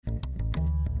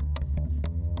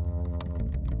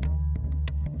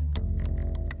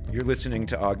You're listening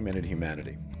to Augmented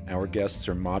Humanity. Our guests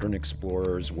are modern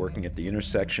explorers working at the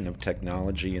intersection of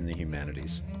technology and the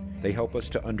humanities. They help us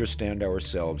to understand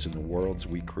ourselves and the worlds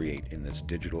we create in this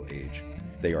digital age.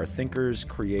 They are thinkers,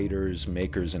 creators,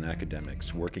 makers, and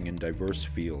academics working in diverse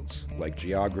fields like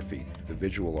geography, the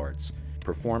visual arts,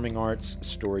 performing arts,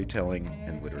 storytelling,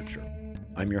 and literature.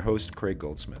 I'm your host, Craig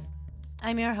Goldsmith.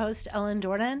 I'm your host, Ellen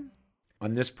Dornan.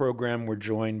 On this program, we're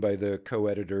joined by the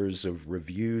co-editors of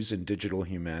Reviews in Digital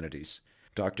Humanities,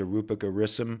 Dr. Roopika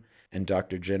Risam and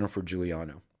Dr. Jennifer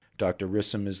Guiliano. Dr.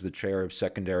 Risam is the chair of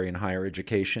secondary and higher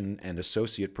education and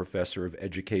associate professor of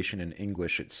education and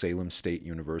English at Salem State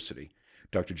University.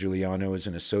 Dr. Guiliano is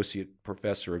an associate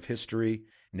professor of history,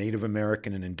 Native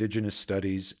American and Indigenous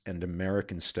studies, and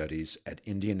American studies at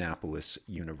Indianapolis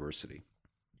University.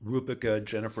 Roopika,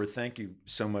 Jennifer, thank you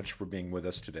so much for being with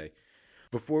us today.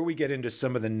 Before we get into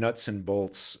some of the nuts and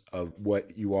bolts of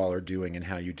what you all are doing and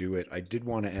how you do it, I did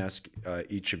want to ask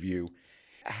each of you,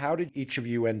 how did each of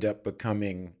you end up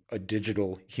becoming a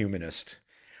digital humanist?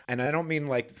 And I don't mean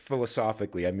like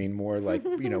philosophically, I mean more like,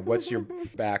 what's your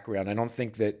background? I don't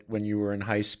think that when you were in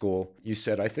high school, you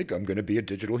said, I think I'm going to be a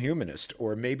digital humanist,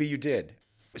 or maybe you did.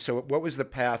 So what was the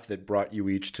path that brought you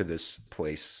each to this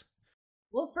place?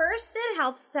 Well, first, it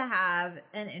helps to have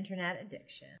an internet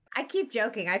addiction. I keep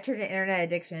joking. I turned an internet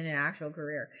addiction into an actual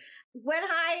career. When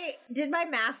I did my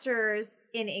master's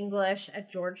in English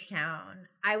at Georgetown,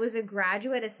 I was a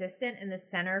graduate assistant in the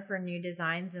Center for New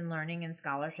Designs in Learning and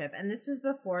Scholarship. And this was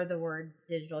before the word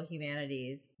digital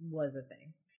humanities was a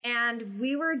thing. And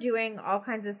we were doing all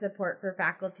kinds of support for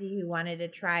faculty who wanted to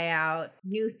try out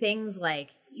new things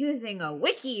like using a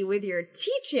wiki with your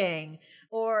teaching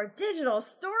or digital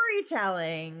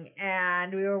storytelling.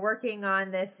 And we were working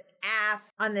on this app,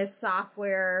 on this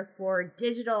software for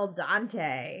Digital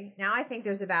Dante. Now I think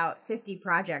there's about 50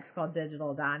 projects called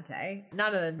Digital Dante.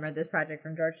 None of them are this project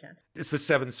from Georgetown. It's the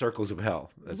 7 circles of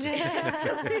hell. I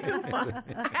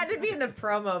had to be in the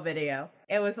promo video.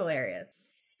 It was hilarious.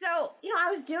 So, I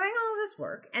was doing all of this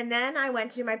work, and then I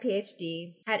went to my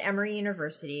PhD at Emory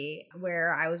University,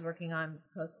 where I was working on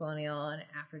post-colonial and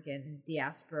African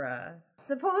diaspora,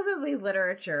 supposedly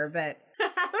literature, but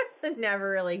I was never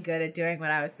really good at doing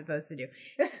what I was supposed to do.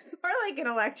 It was more like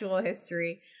intellectual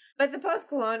history, but the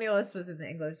post-colonialist was in the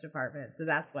English department, so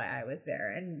that's why I was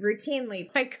there. And routinely,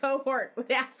 my cohort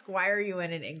would ask, why are you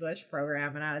in an English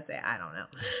program? And I would say, I don't know.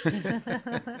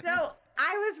 So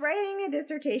I was writing a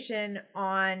dissertation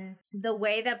on the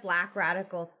way that Black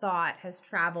radical thought has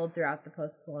traveled throughout the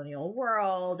post-colonial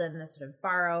world and the sort of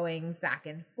borrowings back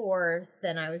and forth.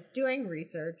 And I was doing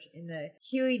research in the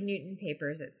Huey Newton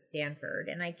papers at Stanford.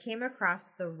 And I came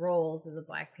across the rolls of the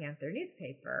Black Panther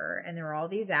newspaper. And there were all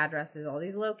these addresses, all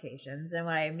these locations. And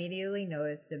what I immediately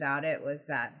noticed about it was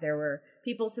that there were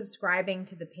people subscribing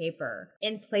to the paper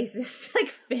in places like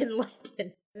Finland.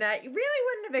 And that you really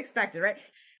wouldn't have expected, right?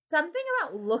 Something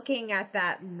about looking at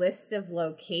that list of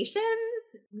locations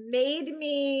made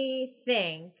me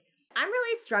think, I'm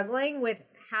really struggling with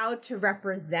how to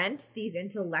represent these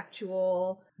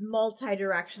intellectual,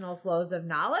 multi-directional flows of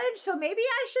knowledge. So maybe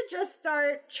I should just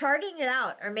start charting it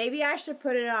out, or maybe I should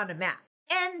put it on a map.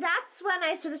 And that's when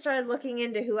I sort of started looking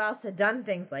into who else had done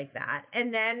things like that.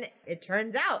 And then it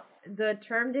turns out the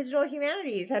term digital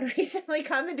humanities had recently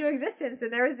come into existence,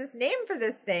 and there was this name for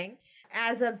this thing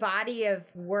as a body of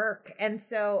work. And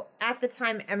so at the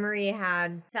time, Emory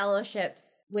had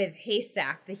fellowships with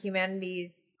Haystack, the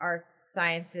Humanities, Arts,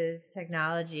 Sciences,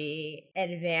 Technology,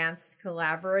 Advanced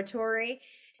Collaboratory.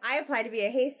 I applied to be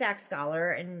a Haystack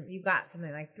scholar, and you got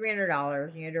something like $300,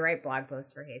 and you had to write blog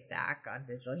posts for Haystack on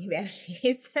digital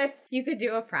humanities. You could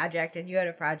do a project, and you had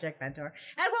a project mentor.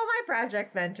 And well, my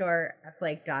project mentor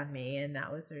flaked on me, and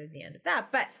that was sort of the end of that.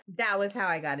 But that was how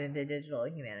I got into digital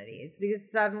humanities, because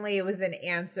suddenly it was an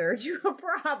answer to a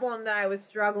problem that I was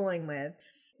struggling with.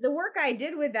 The work I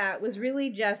did with that was really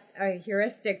just a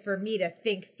heuristic for me to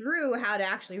think through how to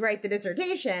actually write the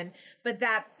dissertation, but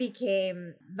that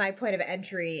became my point of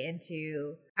entry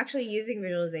into actually using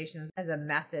visualizations as a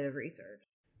method of research.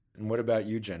 And what about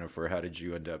you, Jennifer? How did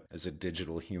you end up as a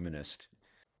digital humanist?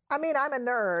 I mean, I'm a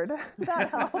nerd.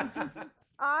 That helps.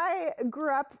 I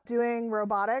grew up doing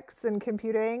robotics and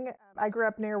computing. I grew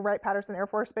up near Wright-Patterson Air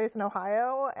Force Base in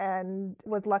Ohio and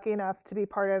was lucky enough to be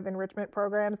part of enrichment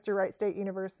programs through Wright State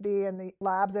University and the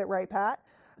labs at Wright-Pat.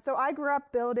 So I grew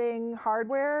up building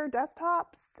hardware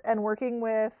desktops and working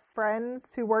with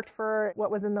friends who worked for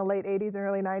what was in the late 80s and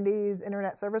early 90s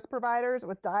internet service providers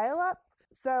with dial-up.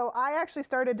 So I actually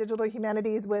started digital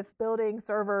humanities with building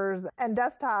servers and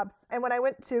desktops. And when I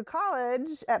went to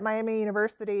college at Miami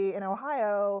University in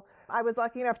Ohio, I was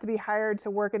lucky enough to be hired to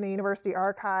work in the university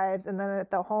archives and then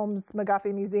at the Holmes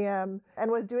McGuffey Museum,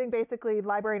 and was doing basically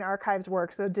library and archives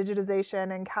work, so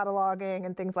digitization and cataloging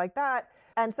and things like that.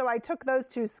 And so I took those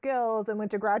two skills and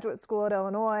went to graduate school at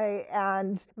Illinois.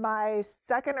 And my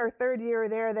second or third year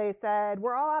there, they said,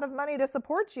 "We're all out of money to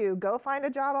support you. Go find a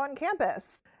job on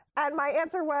campus." And my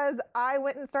answer was, I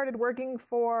went and started working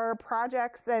for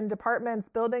projects and departments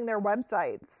building their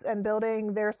websites and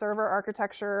building their server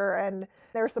architecture and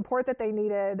their support that they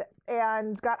needed,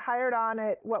 and got hired on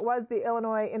at what was the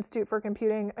Illinois Institute for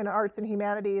Computing and Arts and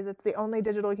Humanities. It's the only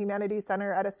digital humanities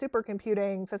center at a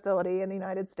supercomputing facility in the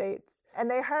United States. And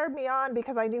they hired me on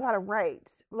because I knew how to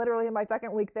write. Literally in my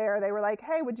second week there, they were like,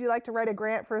 "Hey, would you like to write a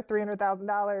grant for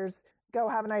 $300,000? Go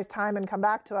have a nice time and come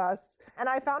back to us." And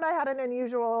I found I had an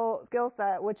unusual skill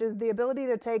set, which is the ability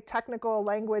to take technical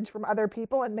language from other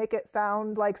people and make it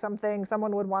sound like something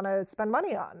someone would want to spend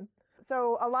money on.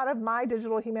 So a lot of my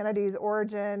digital humanities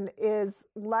origin is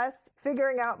less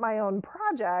figuring out my own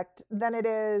project than it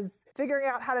is figuring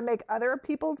out how to make other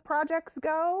people's projects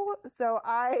go. So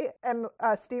I am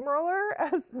a steamroller,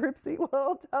 as Roopsie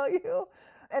will tell you.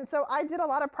 And so I did a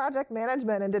lot of project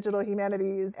management in digital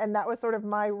humanities, and that was sort of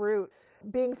my route,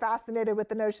 being fascinated with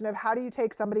the notion of how do you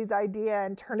take somebody's idea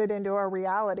and turn it into a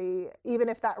reality, even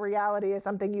if that reality is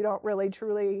something you don't really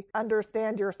truly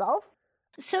understand yourself.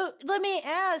 So let me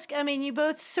ask, I mean, you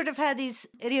both sort of had these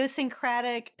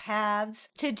idiosyncratic paths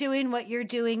to doing what you're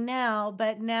doing now,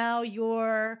 but now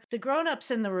you're the grown-ups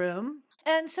in the room.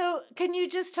 And so can you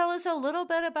just tell us a little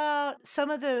bit about some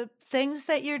of the things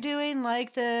that you're doing,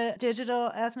 like the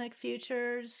Digital Ethnic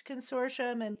Futures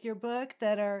Consortium and your book,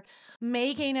 that are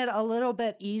making it a little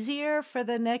bit easier for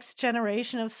the next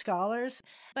generation of scholars,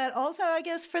 but also, I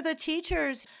guess, for the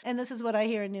teachers. And this is what I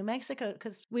hear in New Mexico,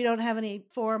 because we don't have any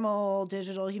formal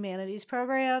digital humanities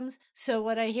programs. So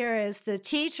what I hear is the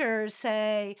teachers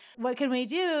say, "What can we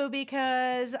do?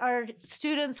 Because our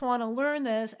students want to learn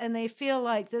this and they feel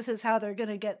like this is how they're going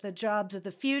to get the jobs of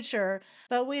the future,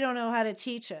 but we don't know how to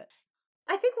teach it."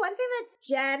 I think one thing that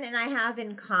Jen and I have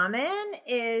in common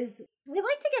is we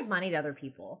like to give money to other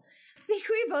people. I think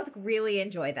we both really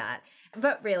enjoy that.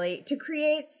 But really, to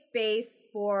create space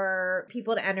for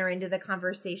people to enter into the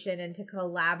conversation and to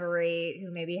collaborate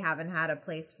who maybe haven't had a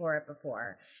place for it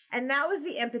before. And that was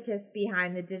the impetus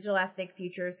behind the Digital Ethnic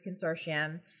Futures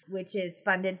Consortium, which is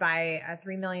funded by a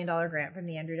 $3 million grant from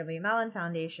the Andrew W. Mellon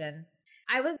Foundation.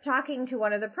 I was talking to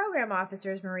one of the program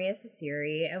officers, Maria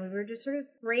Ciceri, and we were just sort of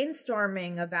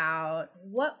brainstorming about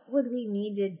what would we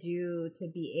need to do to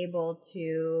be able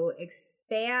to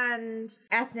expand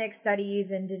ethnic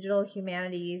studies and digital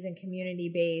humanities and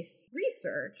community-based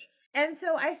research. And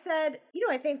so I said,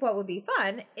 I think what would be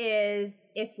fun is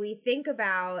if we think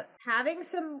about having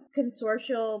some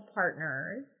consortial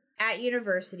partners at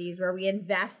universities where we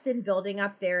invest in building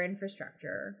up their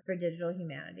infrastructure for digital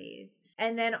humanities.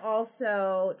 And then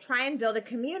also try and build a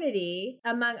community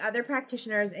among other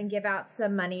practitioners and give out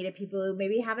some money to people who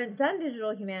maybe haven't done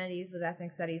digital humanities with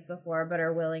ethnic studies before, but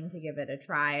are willing to give it a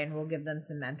try. And we'll give them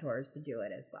some mentors to do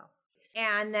it as well.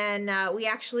 And then we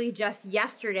actually just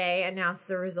yesterday announced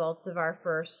the results of our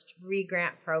first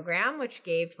re-grant program, which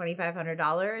gave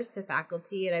 $2,500 to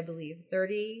faculty at, I believe,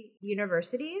 30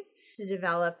 universities to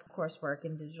develop coursework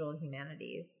in digital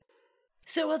humanities.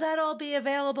 So will that all be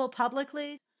available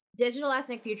publicly?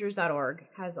 DigitalEthnicFutures.org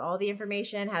has all the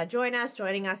information, how to join us.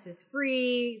 Joining us is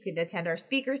free. You can attend our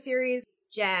speaker series.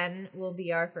 Jen will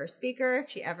be our first speaker if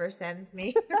she ever sends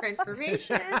me her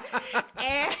information.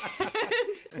 And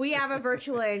we have a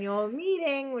virtual annual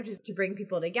meeting, which is to bring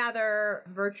people together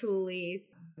virtually.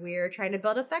 We're trying to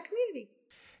build up that community.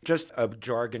 Just a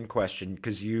jargon question,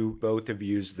 because you both have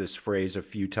used this phrase a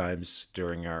few times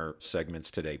during our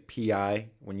segments today. PI,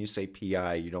 when you say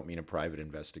PI, you don't mean a private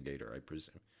investigator, I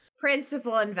presume.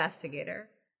 Principal investigator.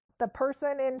 The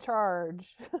person in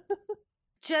charge.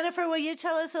 Jennifer, will you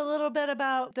tell us a little bit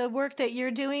about the work that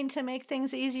you're doing to make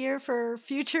things easier for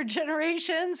future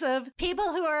generations of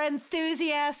people who are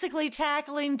enthusiastically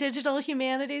tackling digital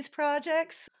humanities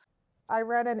projects? I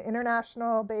run an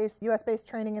international-based, US-based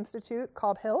training institute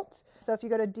called HILT. So if you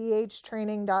go to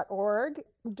dhtraining.org,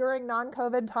 during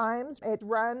non-COVID times, it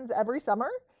runs every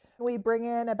summer. We bring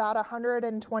in about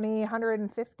 120,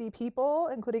 150 people,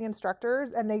 including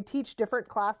instructors, and they teach different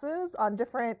classes on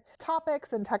different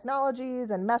topics and technologies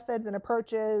and methods and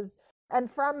approaches. And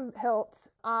from HILT,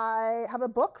 I have a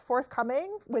book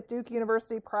forthcoming with Duke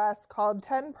University Press called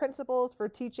 10 Principles for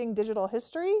Teaching Digital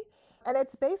History. And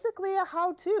it's basically a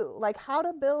how-to, like how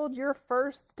to build your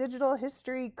first digital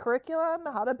history curriculum,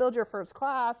 how to build your first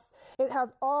class. It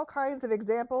has all kinds of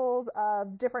examples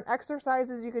of different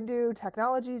exercises you can do,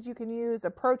 technologies you can use,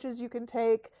 approaches you can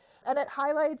take. And it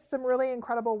highlights some really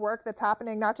incredible work that's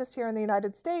happening, not just here in the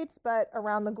United States, but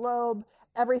around the globe.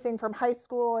 Everything from high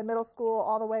school and middle school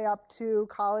all the way up to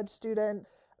college student.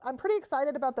 I'm pretty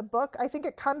excited about the book. I think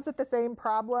it comes at the same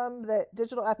problem that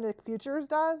Digital Ethnic Futures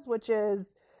does, which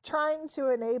is trying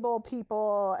to enable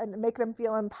people and make them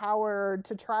feel empowered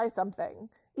to try something.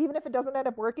 Even if it doesn't end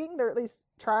up working, they're at least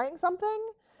trying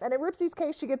something. And in Roopsie's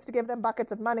case, she gets to give them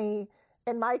buckets of money.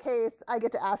 In my case, I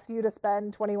get to ask you to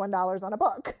spend $21 on a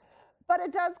book. But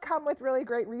it does come with really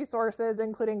great resources,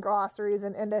 including glossaries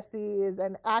and indices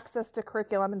and access to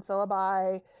curriculum and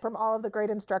syllabi from all of the great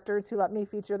instructors who let me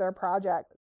feature their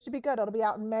project. Should be good. It'll be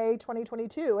out in May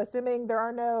 2022, assuming there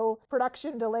are no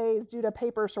production delays due to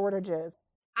paper shortages.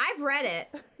 I've read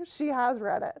it. She has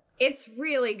read it. It's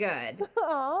really good.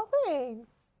 Oh,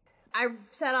 thanks. I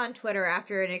said on Twitter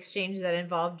after an exchange that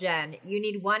involved Jen, you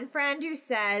need one friend who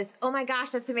says, oh my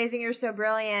gosh, that's amazing, you're so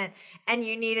brilliant. And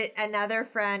you need another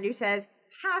friend who says,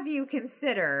 have you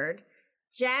considered?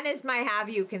 Jen is my have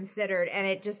you considered, and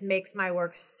it just makes my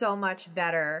work so much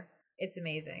better. It's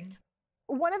amazing.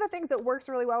 One of the things that works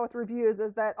really well with reviews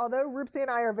is that although Roopsie and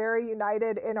I are very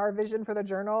united in our vision for the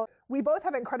journal, we both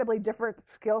have incredibly different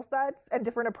skill sets and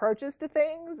different approaches to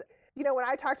things. You know, when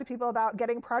I talk to people about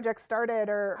getting projects started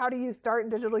or how do you start in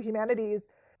digital humanities,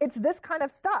 it's this kind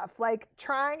of stuff, like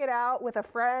trying it out with a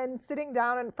friend, sitting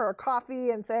down for a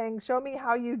coffee and saying, show me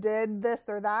how you did this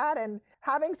or that, and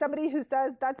having somebody who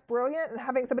says, that's brilliant, and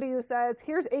having somebody who says,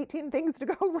 here's 18 things to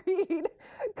go read,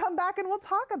 come back and we'll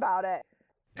talk about it.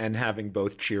 And having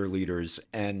both cheerleaders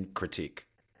and critique.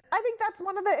 I think that's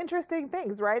one of the interesting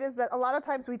things, right? Is that a lot of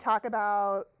times we talk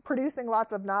about producing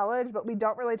lots of knowledge, but we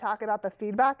don't really talk about the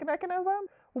feedback mechanism.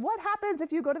 What happens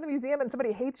if you go to the museum and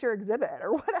somebody hates your exhibit?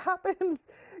 Or what happens,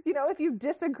 you know, if you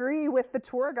disagree with the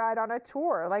tour guide on a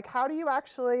tour? Like, how do you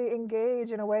actually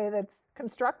engage in a way that's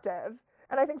constructive?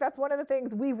 And I think that's one of the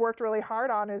things we've worked really hard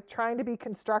on, is trying to be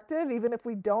constructive, even if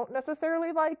we don't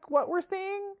necessarily like what we're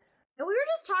seeing. And we were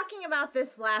just talking about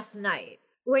this last night.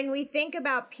 When we think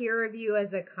about peer review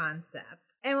as a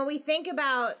concept, and when we think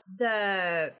about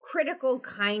the critical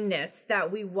kindness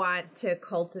that we want to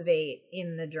cultivate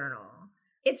in the journal,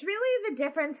 it's really the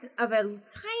difference of a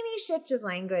tiny shift of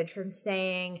language from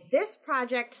saying this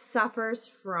project suffers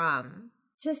from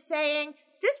to saying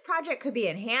this project could be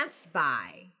enhanced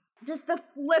by. Just the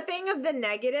flipping of the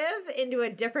negative into a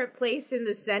different place in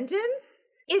the sentence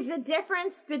is the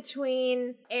difference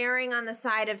between erring on the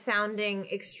side of sounding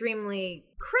extremely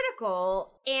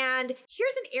critical and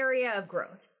here's an area of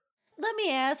growth. Let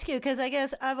me ask you, because I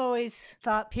guess I've always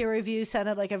thought peer review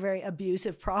sounded like a very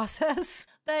abusive process,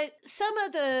 but some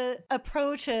of the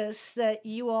approaches that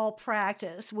you all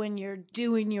practice when you're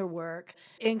doing your work,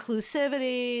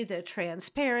 inclusivity, the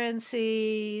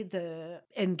transparency, the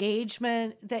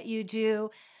engagement that you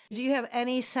do you have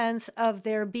any sense of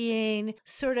there being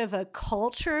sort of a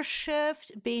culture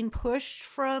shift being pushed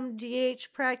from DH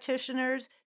practitioners?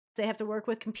 They have to work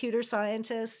with computer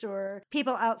scientists or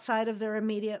people outside of their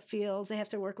immediate fields. They have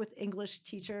to work with English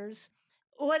teachers.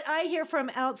 What I hear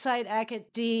from outside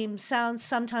academe sounds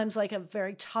sometimes like a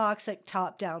very toxic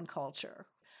top-down culture.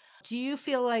 Do you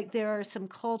feel like there are some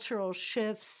cultural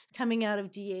shifts coming out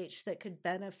of DH that could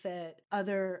benefit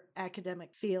other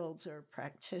academic fields or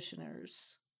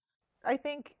practitioners? I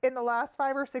think in the last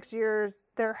 5 or 6 years,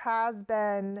 there has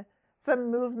been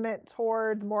some movement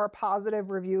toward more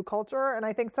positive review culture. And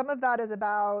I think some of that is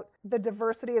about the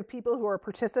diversity of people who are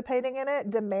participating in it,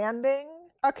 demanding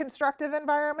a constructive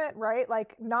environment, right?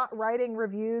 Like not writing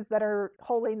reviews that are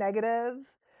wholly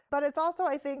negative. But it's also,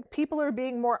 I think, people are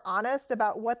being more honest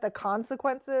about what the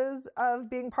consequences of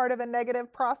being part of a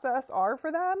negative process are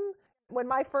for them. When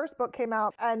my first book came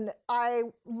out, and I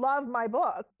love my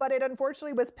book, but it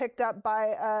unfortunately was picked up by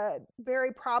a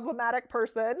very problematic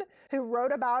person who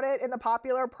wrote about it in the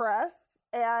popular press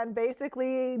and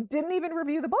basically didn't even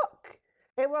review the book.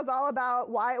 It was all about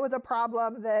why it was a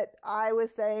problem that I was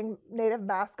saying Native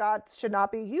mascots should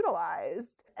not be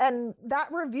utilized. And that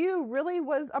review really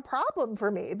was a problem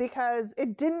for me because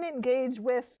it didn't engage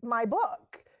with my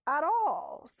book at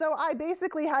all. So I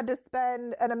basically had to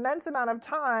spend an immense amount of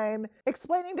time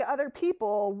explaining to other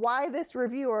people why this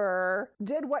reviewer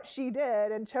did what she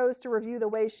did and chose to review the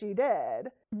way she did,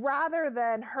 rather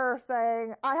than her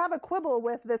saying, I have a quibble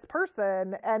with this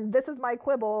person and this is my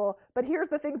quibble, but here's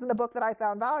the things in the book that I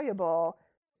found valuable.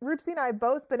 Roopsie and I have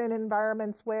both been in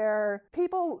environments where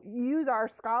people use our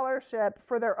scholarship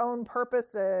for their own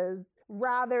purposes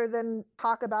rather than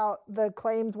talk about the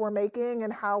claims we're making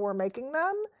and how we're making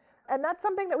them. And that's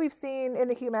something that we've seen in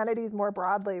the humanities more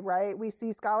broadly, right? We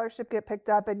see scholarship get picked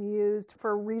up and used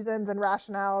for reasons and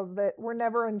rationales that were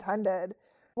never intended.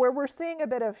 Where we're seeing a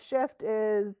bit of shift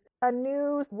is a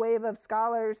new wave of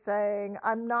scholars saying,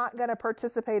 I'm not going to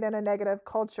participate in a negative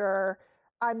culture.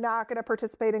 I'm not going to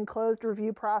participate in closed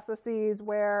review processes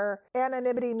where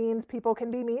anonymity means people can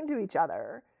be mean to each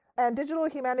other. And digital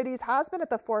humanities has been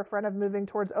at the forefront of moving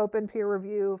towards open peer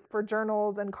review for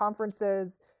journals and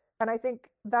conferences. And I think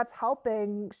that's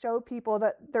helping show people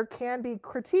that there can be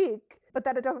critique, but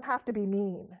that it doesn't have to be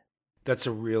mean. That's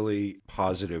a really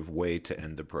positive way to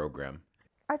end the program.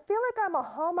 I feel like I'm a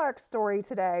Hallmark story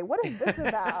today. What is this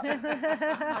about?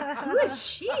 Who is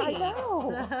she? I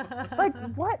know. Like,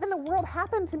 what in the world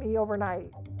happened to me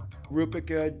overnight?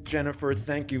 Roopika, Jennifer,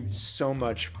 thank you so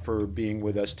much for being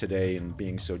with us today and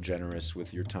being so generous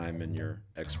with your time and your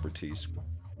expertise.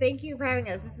 Thank you for having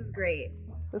us. This was great.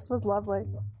 This was lovely.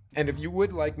 And if you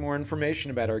would like more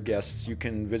information about our guests, you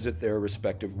can visit their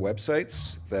respective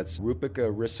websites. That's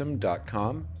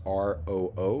roopikarisam.com,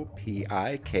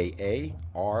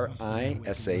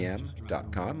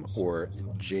 ROOPIKARISAM.com, or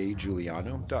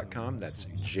jguiliano.com. That's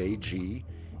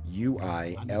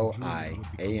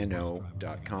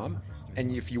JGUILIANO.com.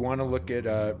 And if you want to look at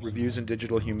reviews in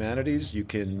digital humanities, you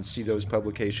can see those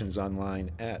publications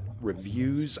online at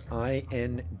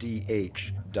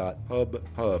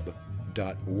reviewsindh.hubhub.org.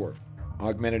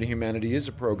 Augmented Humanity is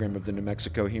a program of the New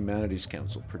Mexico Humanities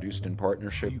Council, produced in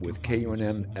partnership with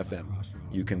KUNM-FM.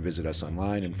 You can visit us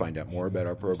online and find out more about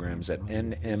our programs at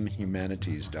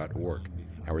nmhumanities.org.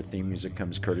 Our theme music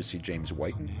comes courtesy James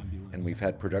Whiten, and we've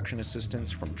had production assistance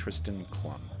from Tristan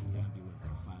Klum.